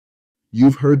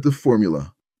You've heard the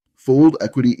formula. Fold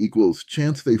equity equals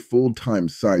chance they fold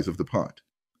times size of the pot.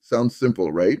 Sounds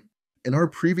simple, right? In our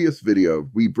previous video,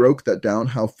 we broke that down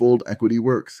how fold equity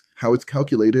works, how it's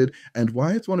calculated, and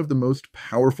why it's one of the most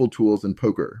powerful tools in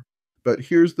poker. But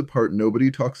here's the part nobody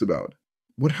talks about.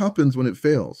 What happens when it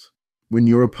fails? When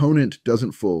your opponent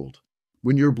doesn't fold?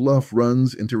 When your bluff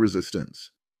runs into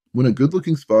resistance? When a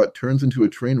good-looking spot turns into a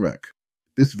train wreck?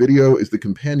 This video is the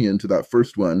companion to that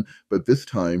first one, but this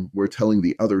time we're telling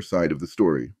the other side of the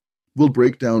story. We'll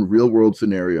break down real-world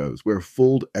scenarios where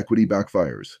fold equity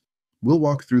backfires. We'll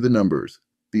walk through the numbers,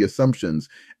 the assumptions,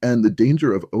 and the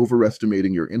danger of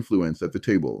overestimating your influence at the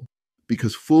table.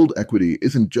 Because fold equity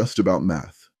isn't just about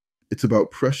math. It's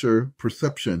about pressure,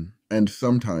 perception, and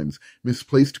sometimes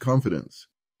misplaced confidence.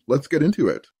 Let's get into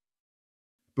it.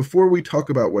 Before we talk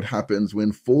about what happens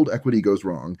when fold equity goes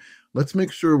wrong, let's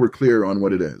make sure we're clear on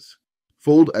what it is.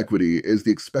 Fold equity is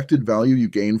the expected value you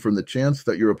gain from the chance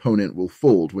that your opponent will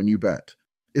fold when you bet.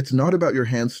 It's not about your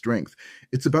hand's strength,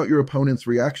 it's about your opponent's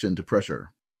reaction to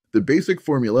pressure. The basic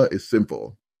formula is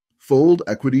simple. Fold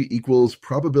equity equals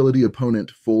probability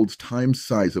opponent folds times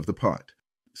size of the pot.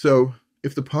 So,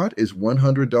 if the pot is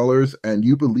 $100 and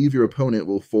you believe your opponent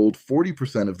will fold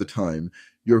 40% of the time,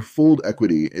 your fold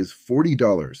equity is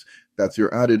 $40. That's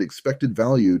your added expected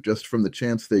value just from the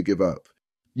chance they give up.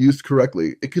 Used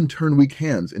correctly, it can turn weak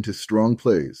hands into strong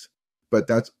plays. But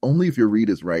that's only if your read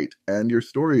is right and your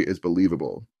story is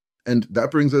believable. And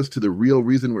that brings us to the real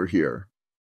reason we're here.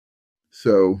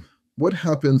 So, what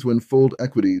happens when fold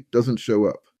equity doesn't show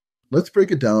up? Let's break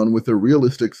it down with a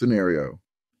realistic scenario.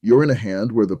 You're in a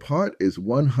hand where the pot is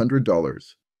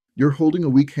 $100. You're holding a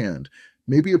weak hand,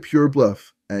 maybe a pure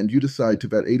bluff, and you decide to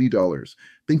bet $80,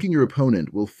 thinking your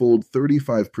opponent will fold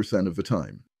 35% of the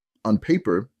time. On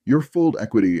paper, your fold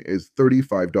equity is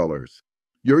 $35.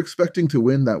 You're expecting to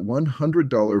win that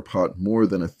 $100 pot more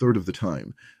than a third of the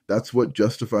time. That's what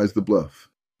justifies the bluff.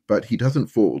 But he doesn't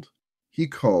fold. He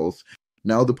calls.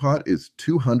 Now the pot is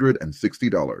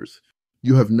 $260.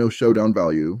 You have no showdown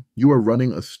value. You are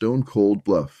running a stone-cold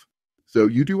bluff. So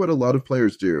you do what a lot of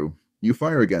players do. You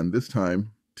fire again, this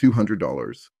time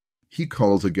 $200. He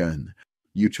calls again.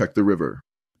 You check the river.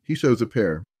 He shows a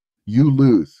pair. You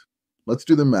lose. Let's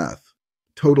do the math.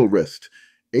 Total risk.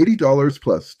 $80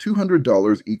 plus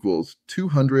 $200 equals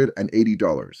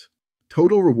 $280.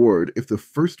 Total reward if the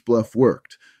first bluff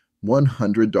worked,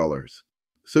 $100.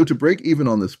 So to break even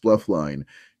on this bluff line,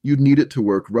 you'd need it to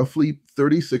work roughly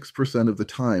 36% of the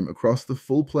time across the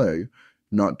full play,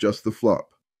 not just the flop.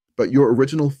 But your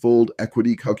original fold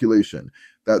equity calculation,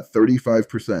 that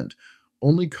 35%,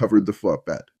 only covered the flop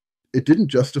bet. It didn't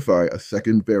justify a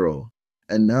second barrel.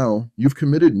 And now, you've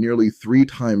committed nearly 3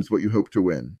 times what you hope to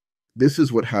win. This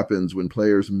is what happens when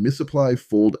players misapply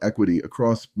fold equity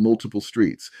across multiple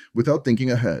streets without thinking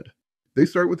ahead. They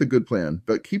start with a good plan,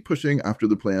 but keep pushing after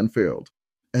the plan failed.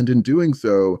 And in doing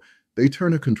so, they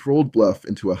turn a controlled bluff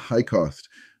into a high-cost,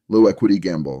 low-equity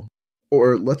gamble.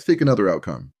 Or let's take another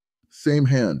outcome. Same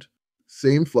hand,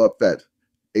 same flop bet,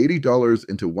 $80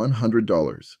 into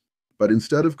 $100. But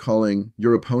instead of calling,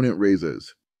 your opponent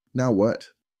raises. Now what?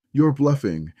 You're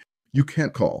bluffing. You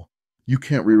can't call. You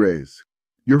can't re-raise.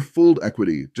 Your fold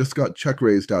equity just got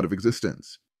check-raised out of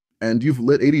existence. And you've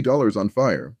lit $80 on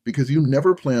fire because you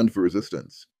never planned for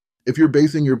resistance. If you're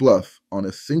basing your bluff on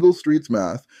a single street's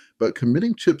math, but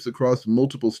committing chips across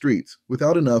multiple streets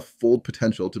without enough fold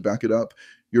potential to back it up,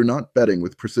 you're not betting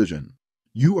with precision.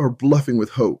 You are bluffing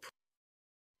with hope.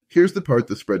 Here's the part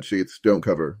the spreadsheets don't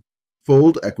cover.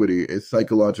 Fold equity is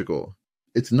psychological.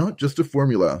 It's not just a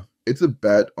formula. It's a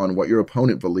bet on what your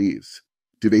opponent believes.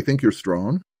 Do they think you're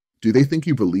strong? Do they think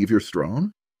you believe you're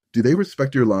strong? Do they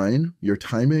respect your line, your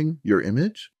timing, your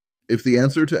image? If the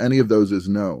answer to any of those is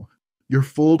no, your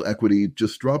fold equity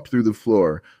just dropped through the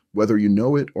floor, whether you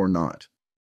know it or not.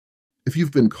 If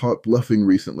you've been caught bluffing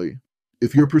recently,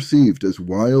 if you're perceived as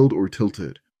wild or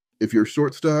tilted, if you're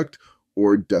short-stacked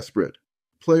or desperate,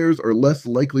 players are less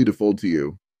likely to fold to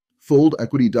you. Fold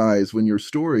equity dies when your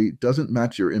story doesn't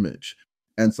match your image.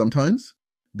 And sometimes,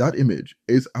 that image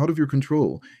is out of your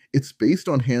control. It's based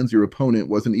on hands your opponent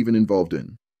wasn't even involved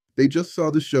in. They just saw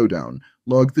the showdown,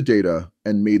 logged the data,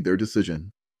 and made their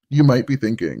decision. You might be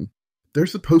thinking, they're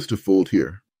supposed to fold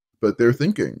here. But they're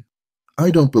thinking,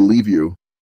 I don't believe you.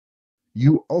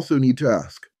 You also need to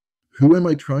ask, who am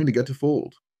I trying to get to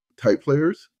fold? Tight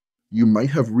players? You might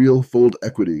have real fold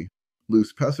equity.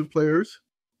 Loose passive players?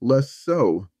 Less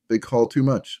so. They call too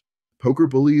much. Poker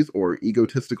bullies or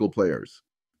egotistical players.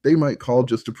 They might call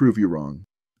just to prove you wrong.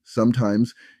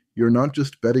 Sometimes, you're not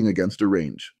just betting against a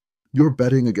range. You're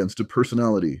betting against a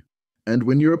personality. and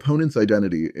when your opponent's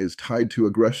identity is tied to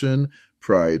aggression,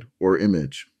 pride, or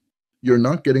image. You're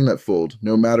not getting that fold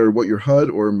no matter what your HUD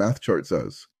or math chart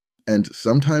says. And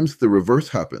sometimes the reverse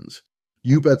happens.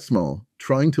 You bet small,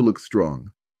 trying to look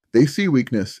strong. They see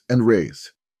weakness and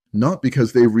raise, not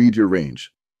because they read your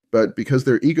range, but because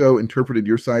their ego interpreted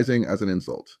your sizing as an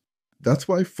insult. That's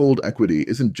why fold equity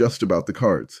isn't just about the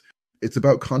cards. It's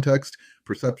about context,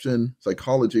 perception,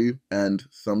 psychology, and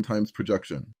sometimes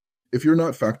projection. If you're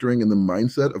not factoring in the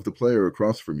mindset of the player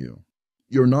across from you,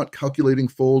 you're not calculating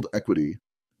fold equity,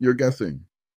 you're guessing.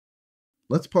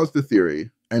 Let's pause the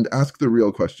theory and ask the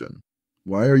real question.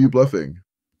 Why are you bluffing?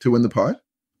 To win the pot?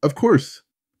 Of course,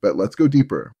 but let's go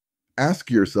deeper. Ask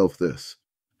yourself this.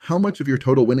 How much of your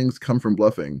total winnings come from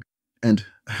bluffing? And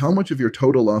how much of your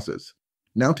total losses?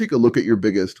 Now take a look at your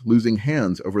biggest losing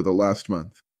hands over the last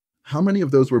month. How many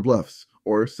of those were bluffs,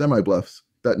 or semi-bluffs,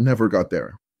 that never got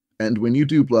there? And when you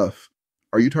do bluff,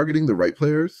 are you targeting the right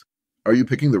players? Are you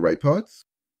picking the right pots?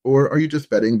 Or are you just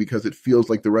betting because it feels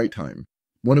like the right time?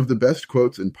 One of the best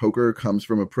quotes in poker comes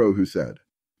from a pro who said,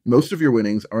 "Most of your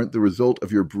winnings aren't the result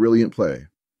of your brilliant play.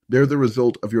 They're the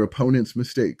result of your opponent's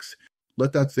mistakes."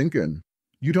 Let that sink in.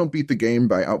 You don't beat the game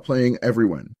by outplaying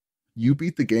everyone. You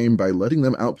beat the game by letting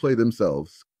them outplay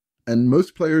themselves. And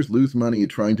most players lose money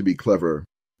trying to be clever.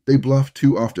 They bluff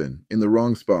too often, in the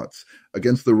wrong spots,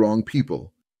 against the wrong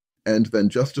people, and then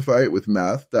justify it with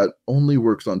math that only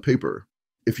works on paper.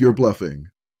 If you're bluffing,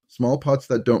 small pots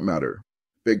that don't matter,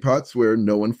 big pots where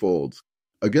no one folds,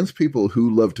 against people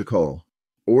who love to call,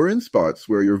 or in spots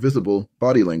where your visible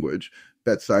body language,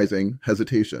 bet sizing,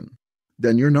 hesitation,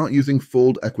 then you're not using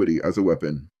fold equity as a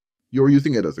weapon. You're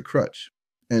using it as a crutch.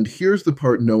 And here's the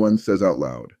part no one says out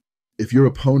loud. If your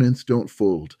opponents don't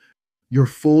fold, your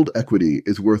fold equity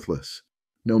is worthless,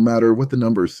 no matter what the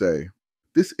numbers say.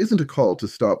 This isn't a call to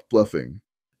stop bluffing.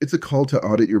 It's a call to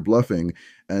audit your bluffing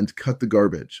and cut the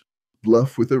garbage.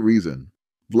 Bluff with a reason.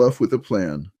 Bluff with a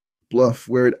plan. Bluff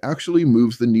where it actually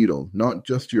moves the needle, not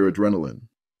just your adrenaline.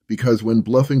 Because when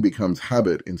bluffing becomes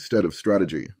habit instead of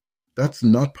strategy, that's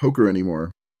not poker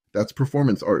anymore. That's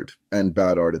performance art, and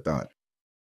bad art at that.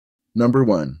 Number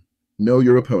 1. Know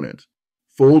your opponent.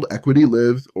 Fold equity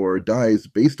lives or dies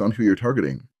based on who you're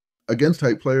targeting. Against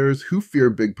type players who fear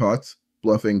big pots,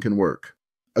 bluffing can work.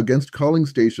 Against calling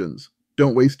stations,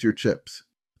 don't waste your chips.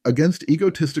 Against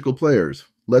egotistical players,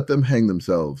 let them hang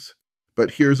themselves.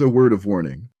 But here's a word of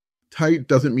warning. Tight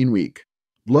doesn't mean weak.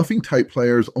 Bluffing tight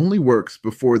players only works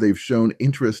before they've shown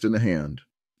interest in a hand.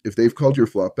 If they've called your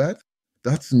flop bet,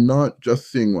 that's not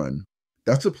just seeing one.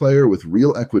 That's a player with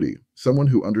real equity, someone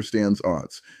who understands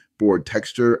odds, board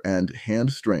texture, and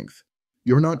hand strength.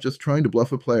 You're not just trying to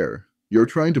bluff a player. You're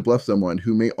trying to bluff someone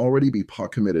who may already be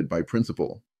pot committed by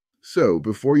principle. So,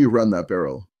 before you run that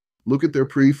barrel, look at their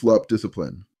pre-flop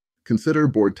discipline. Consider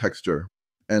board texture,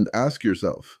 and ask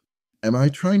yourself, am I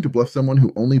trying to bluff someone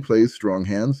who only plays strong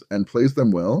hands and plays them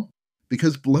well?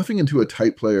 Because bluffing into a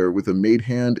tight player with a made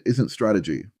hand isn't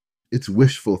strategy. It's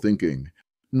wishful thinking.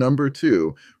 Number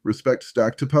 2, respect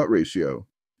stack to pot ratio.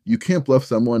 You can't bluff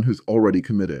someone who's already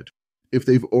committed. If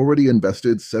they've already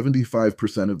invested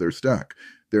 75% of their stack,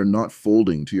 they're not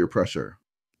folding to your pressure,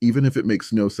 even if it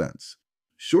makes no sense.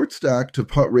 Short stack to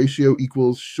pot ratio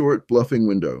equals short bluffing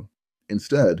window.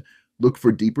 Instead, look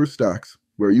for deeper stacks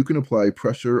where you can apply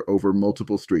pressure over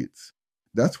multiple streets.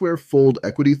 That's where fold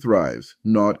equity thrives,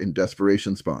 not in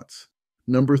desperation spots.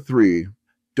 Number 3,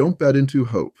 don't bet into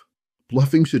hope.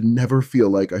 Bluffing should never feel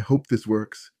like, I hope this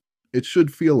works. It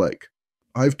should feel like,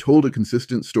 I've told a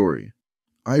consistent story.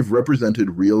 I've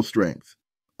represented real strength.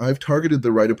 I've targeted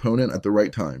the right opponent at the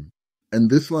right time. And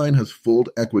this line has fold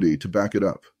equity to back it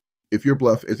up. If your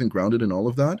bluff isn't grounded in all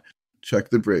of that, check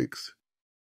the brakes.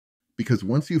 Because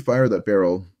once you fire that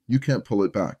barrel, you can't pull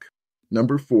it back.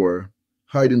 Number 4,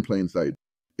 hide in plain sight.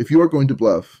 If you are going to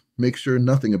bluff, make sure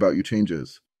nothing about you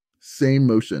changes. Same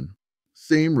motion,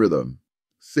 same rhythm,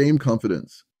 same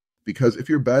confidence. Because if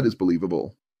your bet is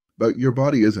believable, but your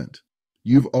body isn't,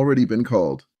 you've already been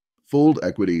called. Fold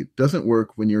equity doesn't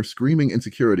work when you're screaming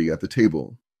insecurity at the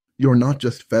table. You're not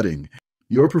just betting,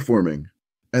 you're performing.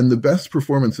 And the best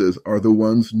performances are the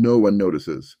ones no one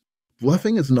notices.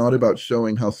 Bluffing is not about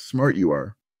showing how smart you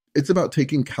are. It's about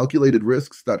taking calculated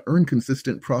risks that earn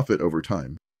consistent profit over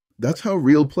time. That's how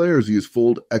real players use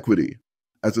fold equity,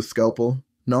 as a scalpel,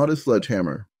 not a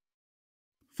sledgehammer.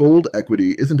 Fold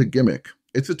equity isn't a gimmick,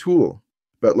 it's a tool.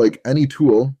 But like any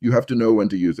tool, you have to know when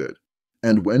to use it,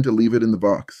 and when to leave it in the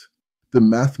box. The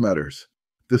math matters,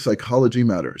 the psychology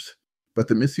matters, but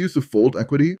the misuse of fold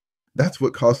equity, that's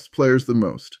what costs players the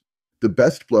most. The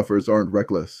best bluffers aren't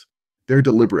reckless, they're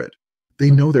deliberate. They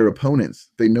know their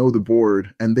opponents, they know the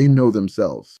board, and they know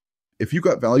themselves. If you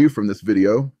got value from this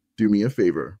video, do me a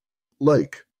favor.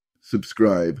 Like,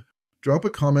 subscribe, drop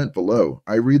a comment below.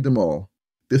 I read them all.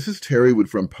 This is Terry Wood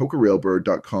from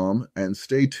PokerRailbird.com, and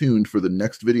stay tuned for the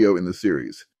next video in the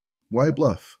series. Why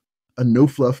bluff? A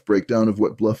no-fluff breakdown of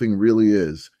what bluffing really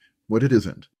is, what it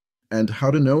isn't, and how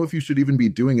to know if you should even be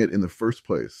doing it in the first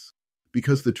place.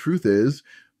 Because the truth is,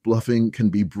 bluffing can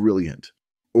be brilliant,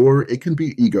 or it can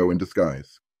be ego in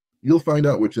disguise. You'll find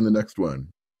out which in the next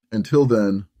one. Until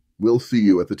then, we'll see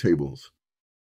you at the tables.